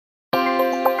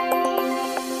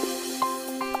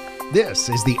This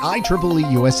is the IEEE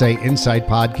USA Insight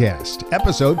Podcast,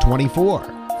 episode 24,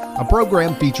 a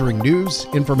program featuring news,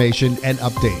 information, and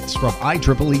updates from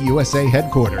IEEE USA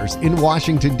headquarters in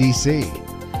Washington, D.C.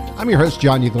 I'm your host,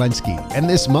 John Uglenski, and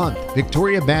this month,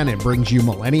 Victoria Bannon brings you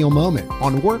Millennial Moment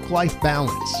on work-life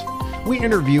balance. We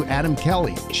interview Adam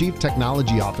Kelly, Chief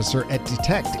Technology Officer at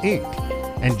Detect, Inc.,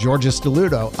 and Georgia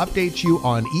Stelluto updates you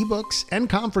on ebooks and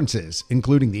conferences,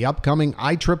 including the upcoming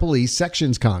IEEE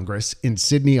Sections Congress in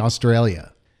Sydney,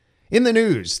 Australia. In the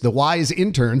news, the WISE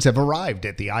interns have arrived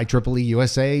at the IEEE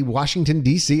USA Washington,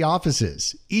 D.C.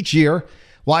 offices. Each year,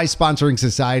 WISE sponsoring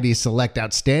societies select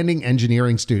outstanding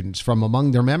engineering students from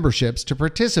among their memberships to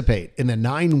participate in the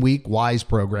 9-week WISE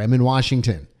program in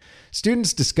Washington.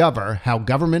 Students discover how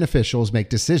government officials make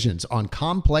decisions on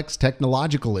complex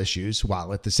technological issues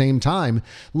while at the same time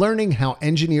learning how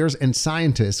engineers and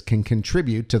scientists can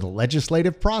contribute to the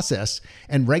legislative process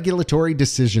and regulatory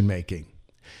decision-making.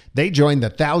 They join the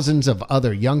thousands of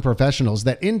other young professionals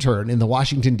that intern in the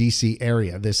Washington, D.C.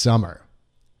 area this summer.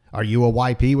 Are you a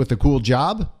YP with a cool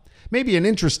job? Maybe an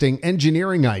interesting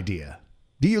engineering idea?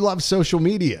 Do you love social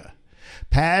media?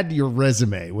 Pad your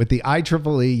resume with the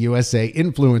IEEE USA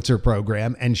Influencer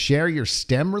Program and share your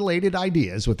STEM-related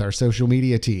ideas with our social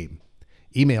media team.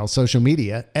 Email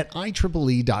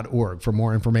socialmedia@IEEE.org for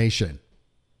more information.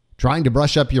 Trying to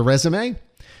brush up your resume?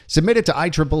 Submit it to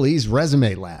IEEE's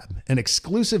Resume Lab, an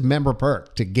exclusive member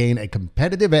perk to gain a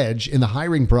competitive edge in the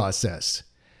hiring process.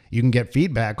 You can get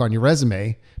feedback on your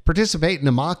resume, participate in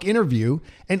a mock interview,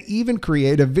 and even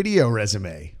create a video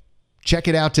resume. Check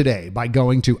it out today by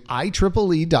going to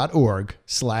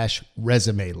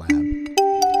IEEE.org/resume lab.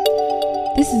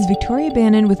 This is Victoria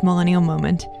Bannon with Millennial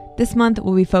Moment. This month,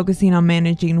 we'll be focusing on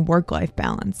managing work-life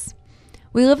balance.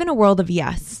 We live in a world of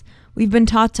yes. We've been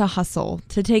taught to hustle,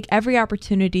 to take every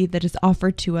opportunity that is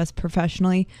offered to us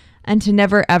professionally, and to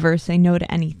never ever say no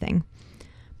to anything.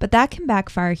 But that can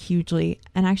backfire hugely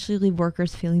and actually leave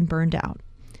workers feeling burned out.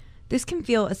 This can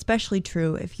feel especially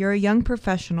true if you're a young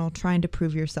professional trying to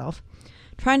prove yourself,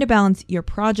 trying to balance your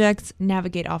projects,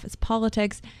 navigate office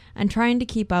politics, and trying to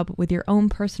keep up with your own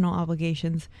personal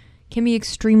obligations can be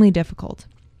extremely difficult.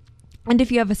 And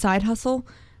if you have a side hustle,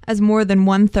 as more than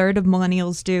 1/3 of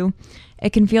millennials do,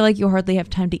 it can feel like you hardly have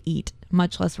time to eat,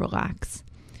 much less relax.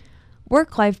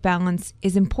 Work-life balance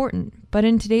is important, but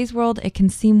in today's world, it can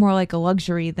seem more like a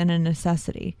luxury than a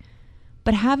necessity.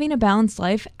 But having a balanced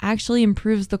life actually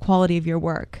improves the quality of your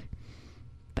work.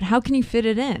 But how can you fit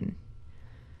it in?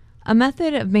 A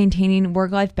method of maintaining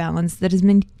work-life balance that has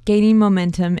been gaining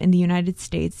momentum in the United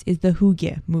States is the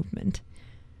Hygge movement.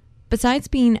 Besides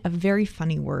being a very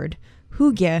funny word,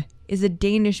 Hygge is a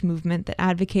Danish movement that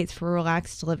advocates for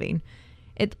relaxed living.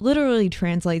 It literally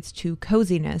translates to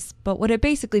coziness, but what it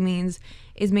basically means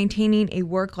is maintaining a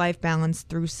work-life balance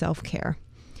through self-care.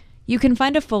 You can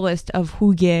find a full list of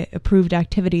Hygge-approved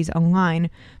activities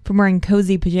online, from wearing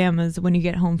cozy pajamas when you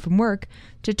get home from work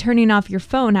to turning off your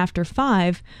phone after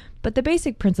 5, but the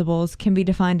basic principles can be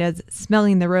defined as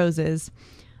smelling the roses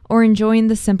or enjoying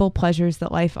the simple pleasures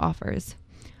that life offers.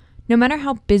 No matter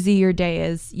how busy your day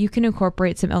is, you can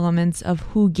incorporate some elements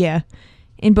of Hygge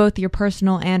in both your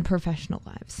personal and professional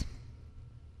lives.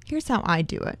 Here's how I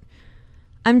do it.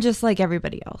 I'm just like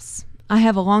everybody else. I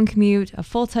have a long commute, a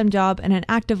full-time job, and an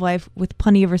active life with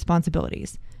plenty of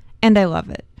responsibilities. And I love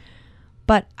it.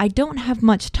 But I don't have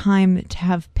much time to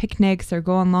have picnics or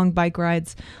go on long bike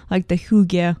rides like the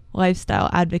Hygge lifestyle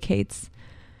advocates.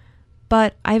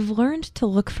 But I've learned to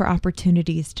look for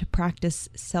opportunities to practice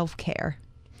self-care.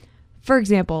 For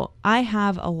example, I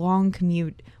have a long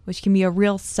commute, which can be a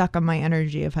real suck on my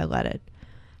energy if I let it.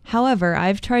 However,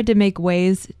 I've tried to make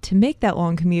ways to make that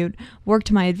long commute work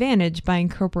to my advantage by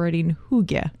incorporating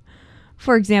Hygge.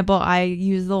 For example, I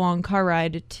use the long car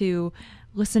ride to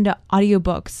listen to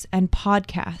audiobooks and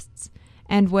podcasts.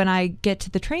 And when I get to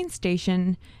the train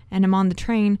station and I'm on the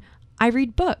train, I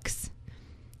read books.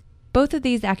 Both of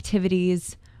these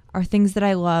activities are things that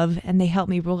I love, and they help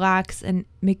me relax and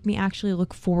make me actually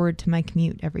look forward to my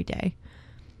commute every day.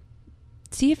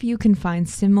 See if you can find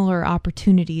similar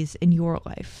opportunities in your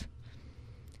life.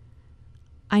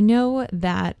 I know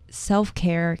that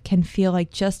self-care can feel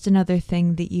like just another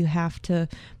thing that you have to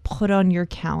put on your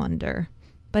calendar,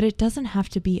 but it doesn't have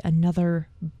to be another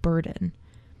burden.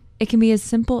 It can be as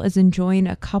simple as enjoying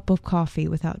a cup of coffee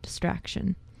without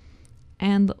distraction.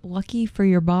 And lucky for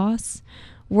your boss,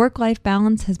 work-life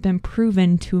balance has been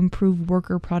proven to improve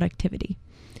worker productivity.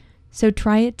 So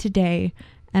try it today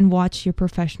and watch your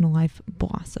professional life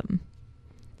blossom.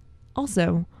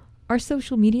 Also, our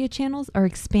social media channels are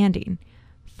expanding.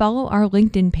 follow our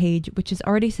LinkedIn page, which is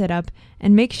already set up,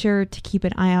 and make sure to keep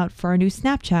an eye out for our new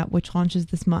Snapchat, which launches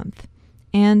this month.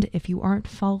 And if you aren't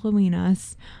following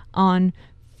us on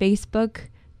Facebook,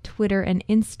 Twitter, and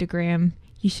Instagram,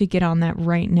 you should get on that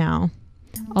right now.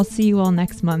 I'll see you all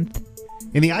next month.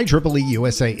 In the IEEE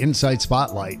USA Insight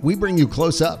Spotlight, we bring you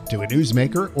close up to a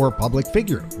newsmaker or public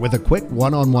figure with a quick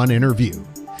one-on-one interview.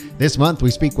 This month,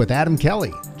 we speak with Adam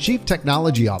Kelly, Chief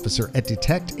Technology Officer at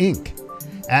Detect Inc.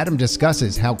 Adam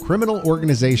discusses how criminal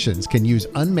organizations can use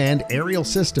unmanned aerial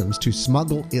systems to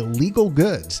smuggle illegal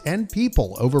goods and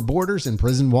people over borders and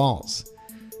prison walls.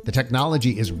 The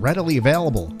technology is readily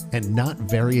available and not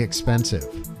very expensive.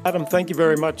 Adam, thank you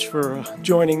very much for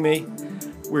joining me.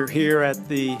 We're here at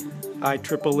the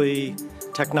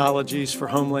IEEE Technologies for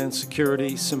Homeland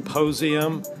Security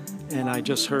Symposium, and I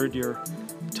just heard your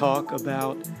talk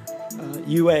about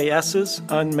UASs,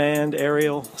 Unmanned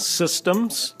Aerial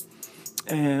Systems,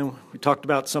 and we talked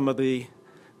about some of the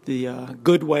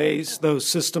good ways those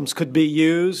systems could be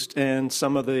used and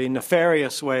some of the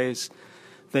nefarious ways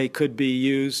they could be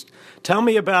used. Tell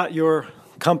me about your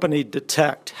company,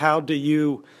 Detect. How do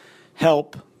you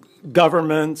help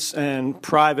governments and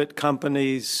private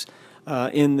companies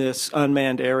in this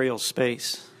unmanned aerial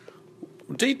space?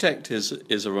 Detect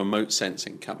is a remote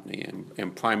sensing company,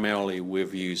 and primarily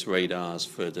we've used radars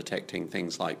for detecting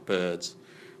things like birds.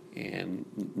 And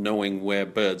knowing where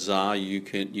birds are, you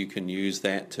can use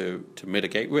that to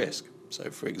mitigate risk.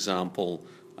 So, for example,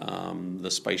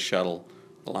 the space shuttle,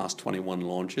 the last 21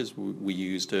 launches, we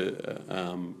used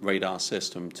a radar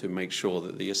system to make sure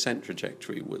that the ascent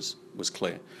trajectory was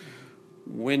clear.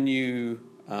 When you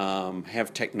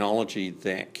have technology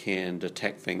that can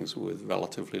detect things with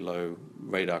relatively low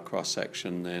radar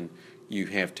cross-section, then you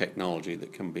have technology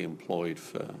that can be employed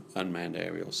for unmanned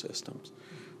aerial systems.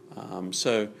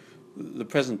 So the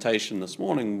presentation this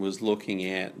morning was looking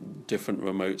at different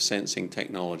remote sensing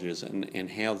technologies and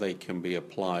how they can be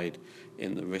applied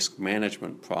in the risk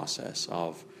management process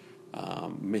of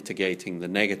mitigating the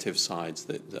negative sides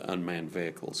that the unmanned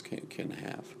vehicles can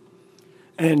have.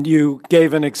 And you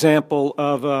gave an example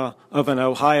of an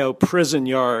Ohio prison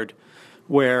yard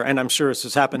where, and I'm sure this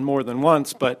has happened more than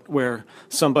once, but where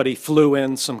somebody flew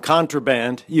in some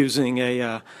contraband using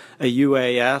a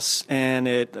UAS, and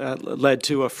it led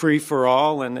to a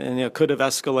free-for-all, and it could have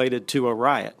escalated to a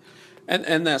riot.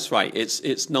 And that's right.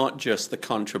 It's not just the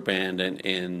contraband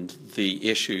and the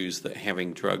issues that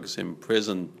having drugs in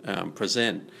prison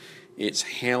present. It's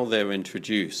how they're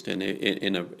introduced. And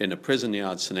in a prison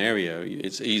yard scenario,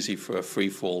 it's easy for a free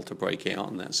fall to break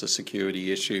out, and that's a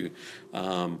security issue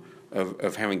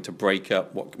of having to break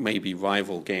up what may be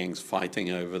rival gangs fighting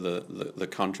over the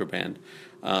contraband.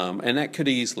 And that could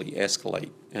easily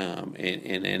escalate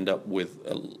and end up with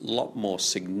a lot more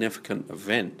significant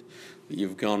event.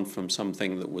 You've gone from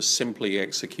something that was simply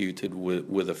executed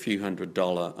with a few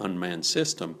 $100 unmanned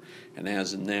system and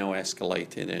has now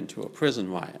escalated into a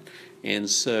prison riot. And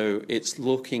so it's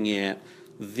looking at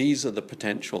these are the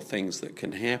potential things that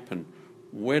can happen.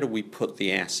 Where do we put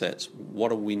the assets? What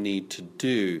do we need to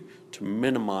do to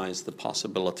minimize the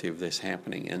possibility of this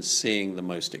happening and seeing the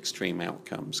most extreme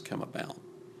outcomes come about?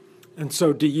 And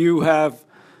so do you have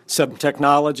some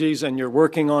technologies, and you're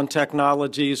working on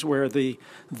technologies where the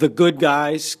good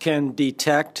guys can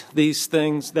detect these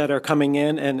things that are coming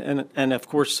in, and of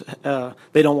course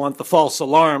they don't want the false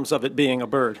alarms of it being a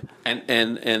bird.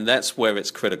 And that's where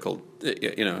it's critical.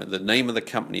 You know, the name of the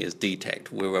company is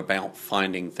Detect. We're about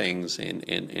finding things and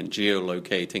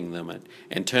geolocating them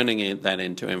and turning that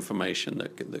into information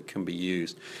that can be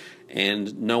used.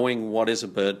 And knowing what is a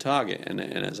bird target. And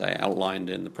as I outlined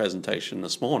in the presentation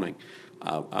this morning,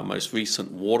 our most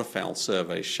recent waterfowl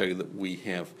surveys show that we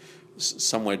have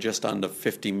somewhere just under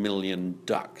 50 million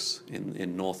ducks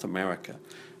in North America.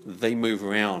 They move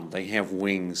around. They have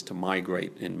wings to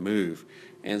migrate and move.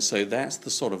 And so that's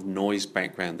the sort of noise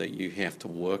background that you have to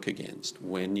work against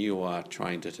when you are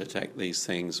trying to detect these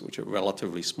things, which are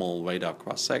relatively small radar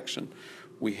cross-section.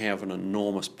 We have an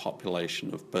enormous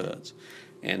population of birds.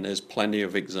 And there's plenty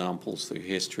of examples through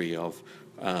history of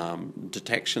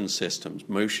detection systems,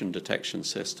 motion detection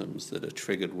systems that are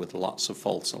triggered with lots of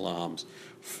false alarms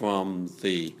from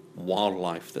the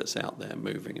wildlife that's out there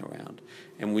moving around.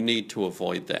 And we need to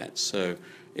avoid that. So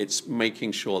it's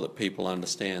making sure that people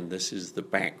understand this is the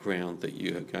background that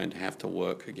you are going to have to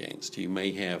work against. You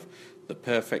may have the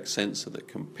perfect sensor that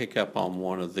can pick up on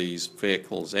one of these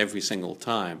vehicles every single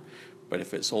time, but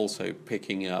if it's also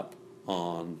picking up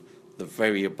on the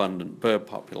very abundant bird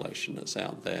population that's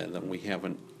out there, then we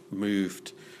haven't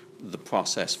moved the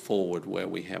process forward where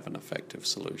we have an effective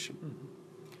solution.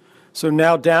 So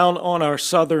now down on our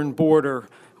southern border,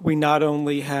 we not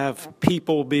only have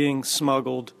people being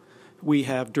smuggled, we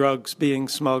have drugs being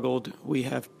smuggled, we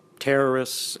have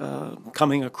terrorists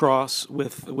coming across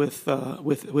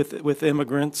with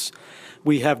immigrants,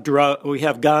 we have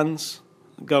guns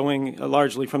going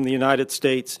largely from the United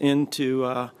States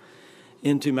into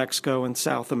Mexico and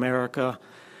South America.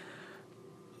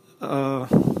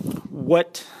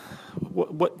 What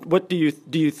do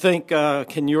you think?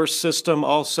 Can your system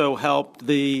also help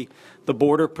the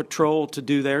Border Patrol to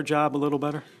do their job a little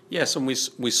better? Yes, and we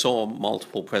saw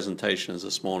multiple presentations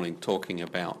this morning talking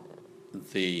about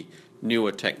the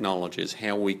newer technologies,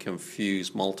 how we can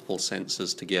fuse multiple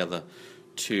sensors together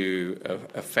to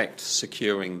affect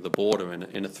securing the border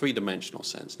in a three-dimensional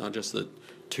sense, not just the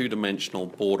two-dimensional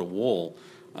border wall,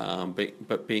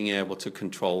 but being able to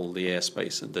control the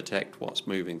airspace and detect what's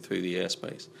moving through the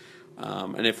airspace.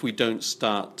 And if we don't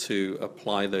start to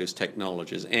apply those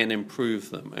technologies and improve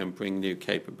them and bring new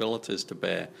capabilities to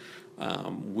bear,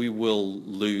 we will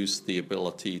lose the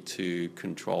ability to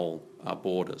control our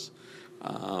borders.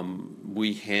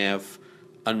 We have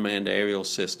unmanned aerial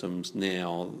systems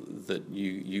now that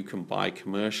you can buy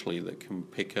commercially that can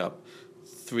pick up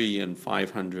 300 and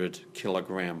 500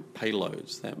 kilogram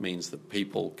payloads. That means that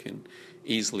people can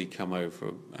easily come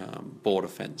over border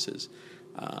fences.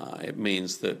 It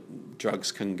means that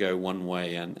drugs can go one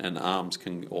way and arms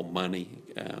or money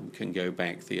can go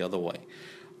back the other way.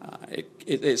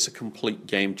 It's a complete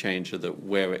game changer that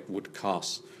where it would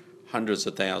cost hundreds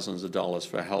of thousands of dollars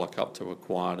for a helicopter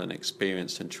required an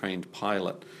experienced and trained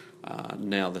pilot.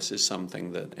 Now this is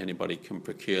something that anybody can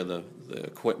procure the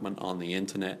equipment on the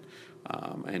internet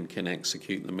and can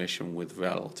execute the mission with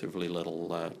relatively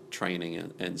little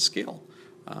training and skill.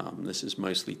 This is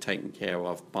mostly taken care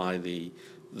of by the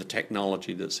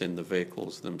technology that's in the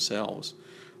vehicles themselves.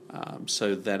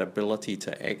 So that ability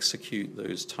to execute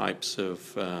those types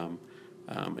of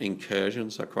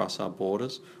incursions across our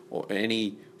borders or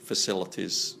any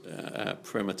facilities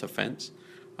perimeter fence,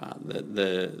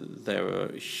 there are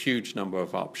a huge number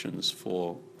of options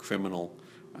for criminal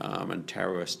and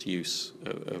terrorist use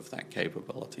of that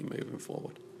capability moving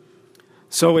forward.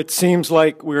 So it seems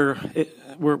like we're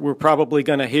probably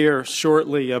going to hear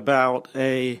shortly about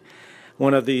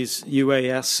one of these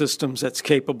UAS systems that's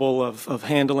capable of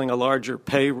handling a larger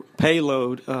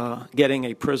payload, getting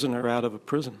a prisoner out of a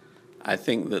prison. I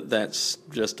think that's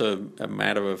just a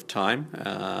matter of time,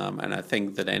 and I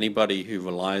think that anybody who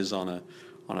relies on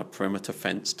a perimeter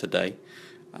fence today,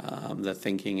 they're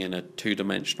thinking in a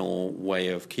two-dimensional way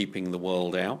of keeping the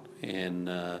world out, and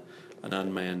an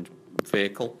unmanned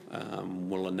vehicle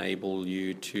will enable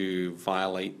you to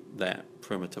violate that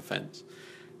perimeter fence.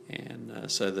 And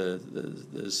so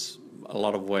there's a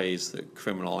lot of ways that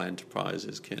criminal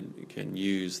enterprises can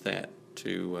use that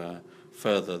to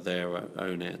further their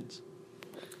own ends.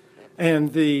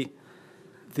 And the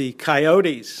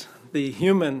coyotes, the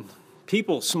human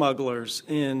people smugglers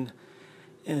in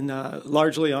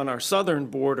largely on our southern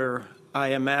border, I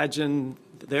imagine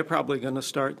they're probably going to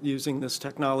start using this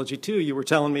technology too. You were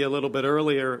telling me a little bit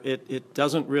earlier it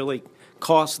doesn't really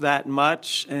cost that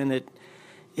much, and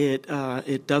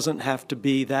it doesn't have to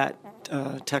be that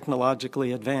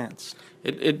technologically advanced.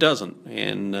 It doesn't,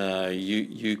 and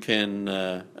you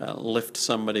can lift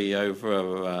somebody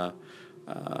over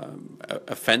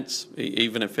a fence,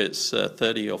 even if it's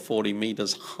 30 or 40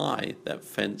 meters high. That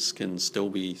fence can still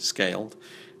be scaled,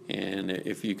 and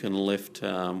if you can lift,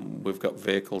 we've got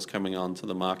vehicles coming onto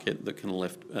the market that can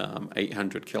lift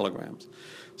 800 kilograms.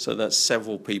 So that's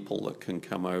several people that can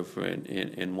come over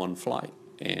in one flight,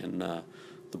 and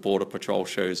the Border Patrol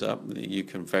shows up. You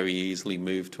can very easily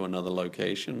move to another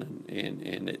location,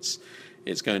 and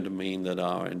it's going to mean that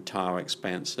our entire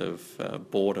expanse of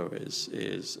border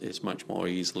is much more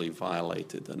easily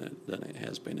violated than it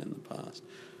has been in the past.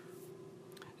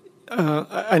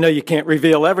 I know you can't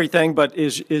reveal everything, but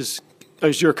is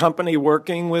your company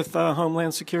working with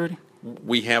Homeland Security?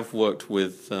 We have worked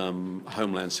with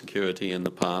Homeland Security in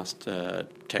the past,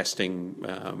 testing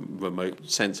remote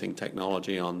sensing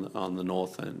technology on the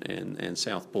north and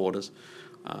south borders,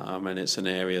 and it's an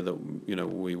area that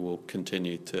we will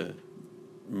continue to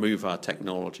move our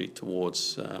technology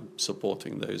towards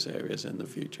supporting those areas in the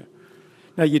future.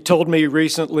 Now, you told me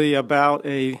recently about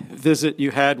a visit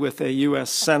you had with a U.S.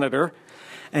 senator,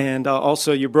 and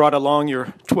also you brought along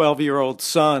your 12-year-old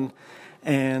son,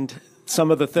 and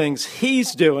some of the things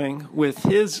he's doing with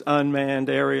his unmanned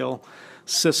aerial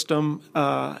system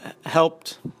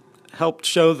helped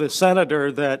show the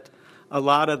senator that a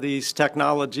lot of these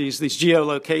technologies, these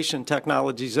geolocation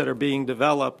technologies that are being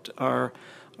developed are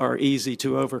easy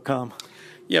to overcome.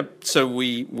 Yep. So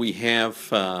we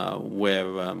have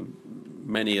where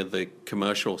many of the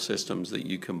commercial systems that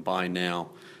you can buy now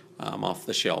off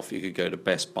the shelf. You could go to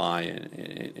Best Buy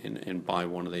and buy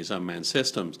one of these unmanned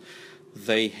systems.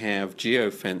 They have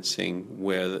geofencing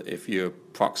where if you're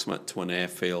proximate to an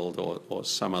airfield or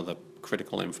some other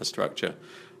critical infrastructure,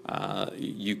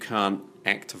 you can't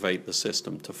activate the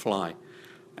system to fly.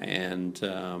 And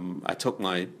I took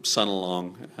my son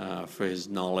along for his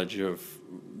knowledge of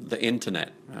the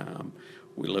internet.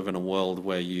 We live in a world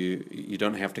where you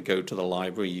don't have to go to the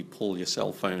library. You pull your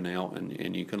cell phone out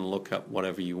and you can look up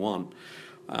whatever you want.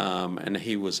 And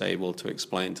he was able to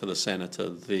explain to the senator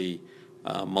the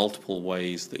multiple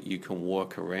ways that you can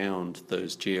work around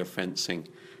those geofencing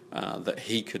that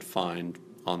he could find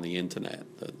on the internet.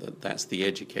 That's the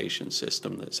education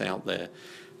system that's out there.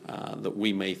 That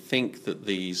we may think that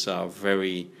these are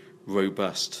very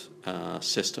robust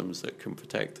systems that can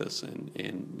protect us,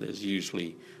 and there's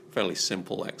usually fairly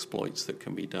simple exploits that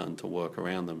can be done to work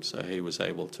around them. So he was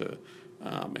able to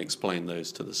explain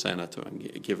those to the senator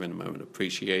and give him an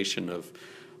appreciation of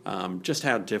just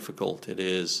how difficult it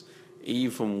is,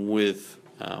 even with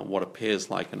what appears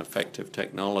like an effective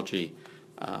technology,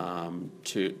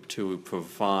 to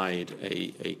provide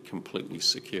a completely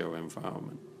secure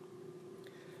environment.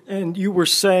 And you were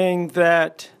saying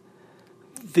that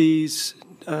these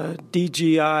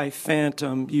DJI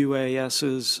Phantom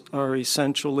UASs are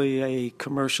essentially a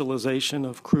commercialization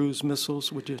of cruise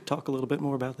missiles. Would you talk a little bit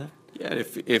more about that? Yeah,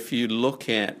 if you look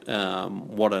at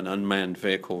what an unmanned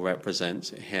vehicle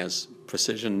represents, it has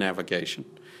precision navigation,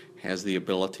 has the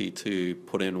ability to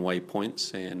put in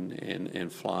waypoints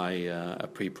and fly a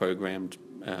pre-programmed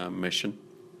mission.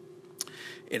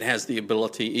 It has the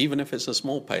ability, even if it's a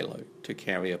small payload, to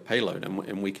carry a payload.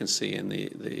 And we can see in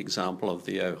the example of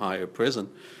the Ohio prison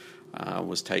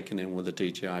was taken in with the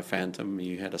DJI Phantom.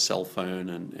 You had a cell phone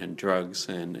and drugs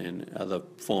and other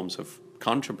forms of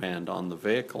contraband on the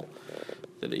vehicle.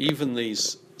 That even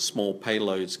these small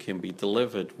payloads can be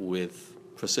delivered with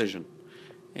precision.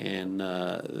 And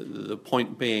the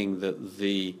point being that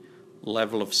the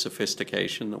level of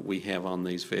sophistication that we have on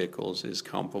these vehicles is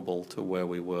comparable to where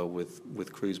we were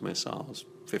with cruise missiles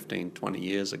 15, 20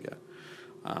 years ago.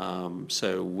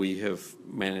 So we have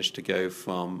managed to go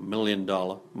from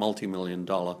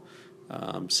multi-million-dollar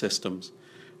systems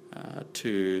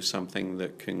to something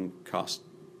that can cost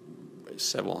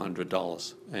several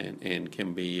 $100s and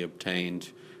can be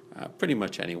obtained pretty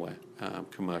much anywhere,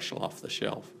 commercial off the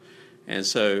shelf. And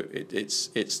so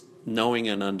it's knowing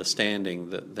and understanding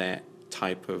that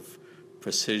type of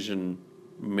precision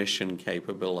mission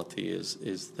capability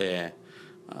is there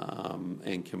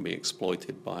and can be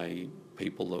exploited by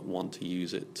people that want to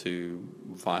use it to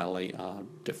violate our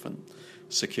different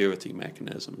security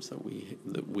mechanisms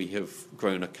that we have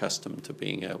grown accustomed to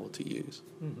being able to use.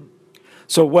 Mm-hmm.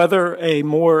 So whether a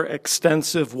more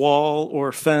extensive wall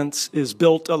or fence is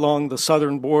built along the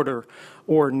southern border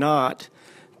or not,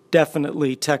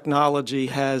 definitely technology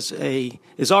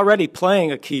is already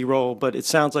playing a key role, but it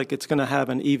sounds like it's going to have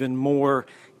an even more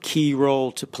key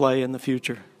role to play in the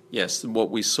future. Yes, what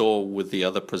we saw with the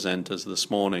other presenters this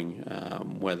morning,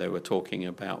 where they were talking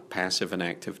about passive and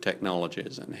active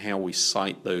technologies and how we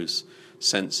cite those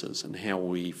sensors and how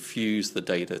we fuse the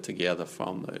data together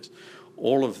from those.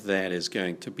 All of that is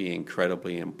going to be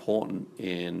incredibly important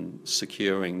in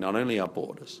securing not only our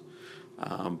borders,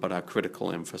 but our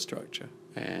critical infrastructure.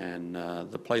 And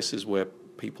the places where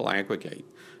people aggregate,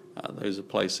 those are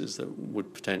places that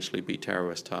would potentially be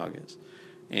terrorist targets.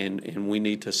 And we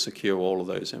need to secure all of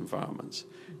those environments.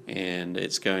 And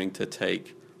it's going to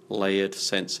take layered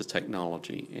sensor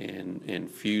technology and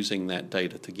fusing that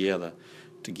data together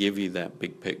to give you that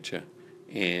big picture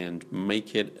and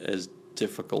make it as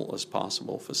difficult as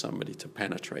possible for somebody to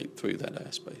penetrate through that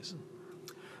airspace.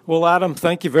 Well, Adam,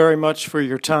 thank you very much for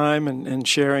your time and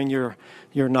sharing your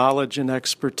knowledge and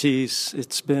expertise.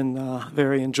 It's been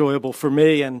very enjoyable for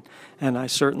me, and I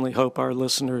certainly hope our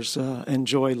listeners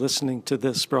enjoy listening to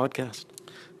this broadcast.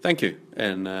 Thank you,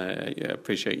 and I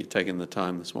appreciate you taking the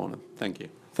time this morning. Thank you.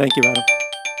 Thank you, Adam.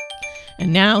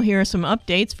 And now here are some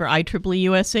updates for IEEE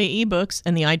USA eBooks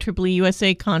and the IEEE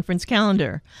USA conference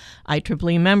calendar.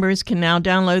 IEEE members can now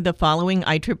download the following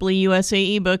IEEE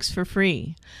USA eBooks for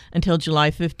free. Until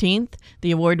July 15th, the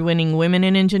award-winning Women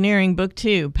in Engineering Book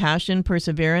 2, Passion,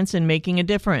 Perseverance, and Making a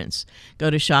Difference.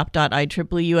 Go to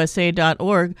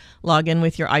shop.ieeeusa.org, log in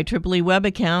with your IEEE web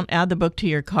account, add the book to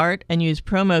your cart, and use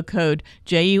promo code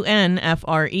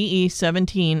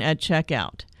JUNFREE17 at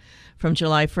checkout. From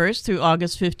July 1st through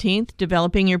August 15th,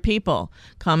 Developing Your People,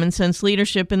 Common Sense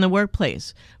Leadership in the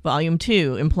Workplace, Volume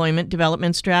 2, Employment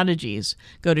Development Strategies.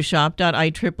 Go to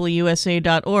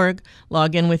shop.ieeeusa.org,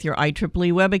 log in with your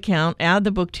IEEE web account, add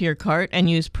the book to your cart, and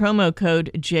use promo code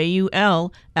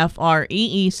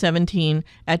JULFREE17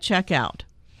 at checkout.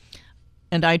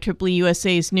 And IEEE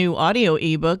USA's new audio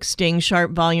ebook, Staying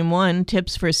Sharp Volume 1,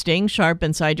 Tips for Staying Sharp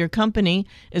Inside Your Company,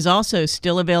 is also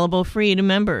still available free to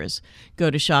members. Go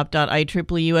to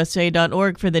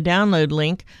shop.ieeeusa.org for the download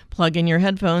link, plug in your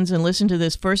headphones, and listen to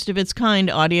this first-of-its-kind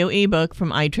audio ebook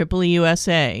from IEEE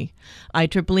USA.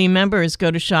 IEEE members,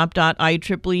 go to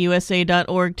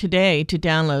shop.ieeeusa.org today to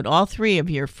download all 3 of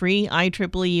your free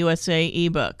IEEE USA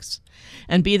ebooks.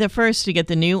 And be the first to get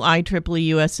the new IEEE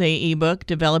USA ebook,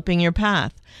 Developing Your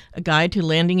Path, a guide to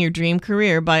landing your dream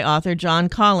career by author John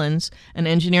Collins, an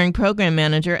engineering program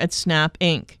manager at Snap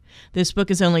Inc. This book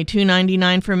is only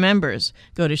 $2.99 for members.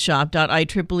 Go to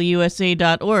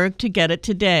shop.ieeeusa.org to get it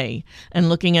today. And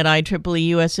looking at IEEE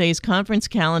USA's conference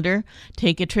calendar,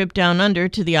 take a trip down under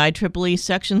to the IEEE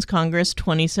Sections Congress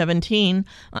 2017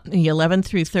 on the 11th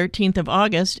through 13th of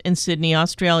August in Sydney,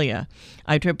 Australia.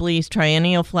 IEEE's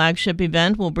triennial flagship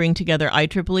event will bring together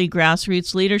IEEE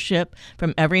grassroots leadership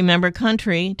from every member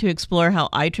country to explore how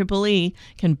IEEE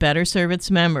can better serve its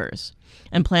members.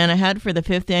 And plan ahead for the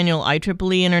 5th Annual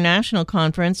IEEE International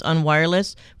Conference on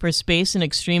Wireless for Space and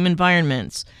Extreme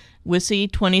Environments, WISI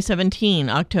 2017,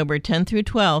 October 10th through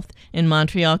 12th in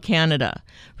Montreal, Canada.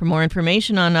 For more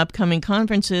information on upcoming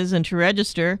conferences and to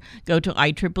register, go to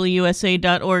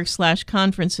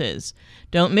IEEEUSA.org/conferences.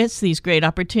 Don't miss these great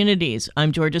opportunities.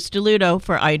 I'm Georgia Stelluto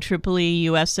for IEEE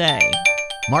USA.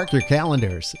 Mark your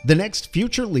calendars. The next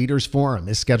Future Leaders Forum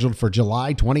is scheduled for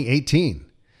July 2018.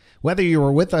 Whether you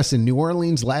were with us in New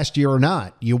Orleans last year or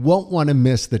not, you won't want to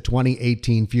miss the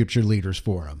 2018 Future Leaders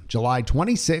Forum, July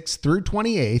 26th through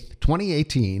 28th,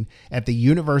 2018, at the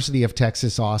University of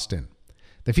Texas, Austin.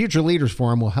 The Future Leaders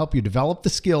Forum will help you develop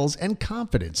the skills and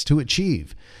confidence to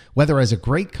achieve, whether as a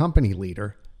great company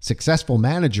leader, successful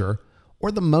manager,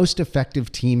 or the most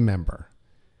effective team member.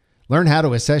 Learn how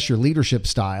to assess your leadership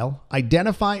style,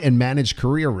 identify and manage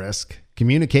career risk,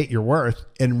 communicate your worth,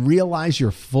 and realize your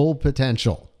full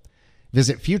potential.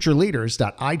 Visit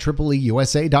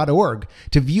futureleaders.ieeeusa.org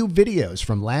to view videos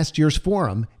from last year's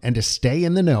forum and to stay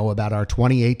in the know about our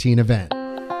 2018 event.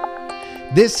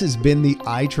 This has been the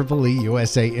IEEE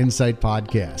USA Insight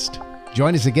Podcast.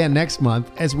 Join us again next month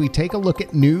as we take a look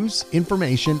at news,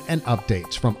 information, and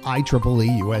updates from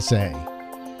IEEE USA.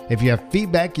 If you have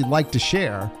feedback you'd like to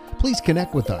share, please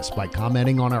connect with us by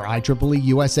commenting on our IEEE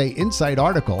USA Insight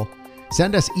article.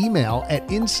 Send us email at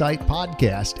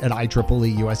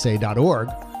insightpodcast@ieeeusa.org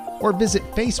or visit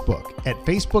Facebook at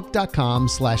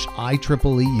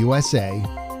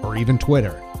facebook.com/IEEEUSA or even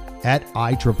Twitter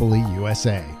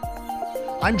 @IEEEUSA.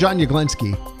 I'm John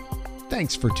Yaglenski.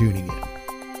 Thanks for tuning in.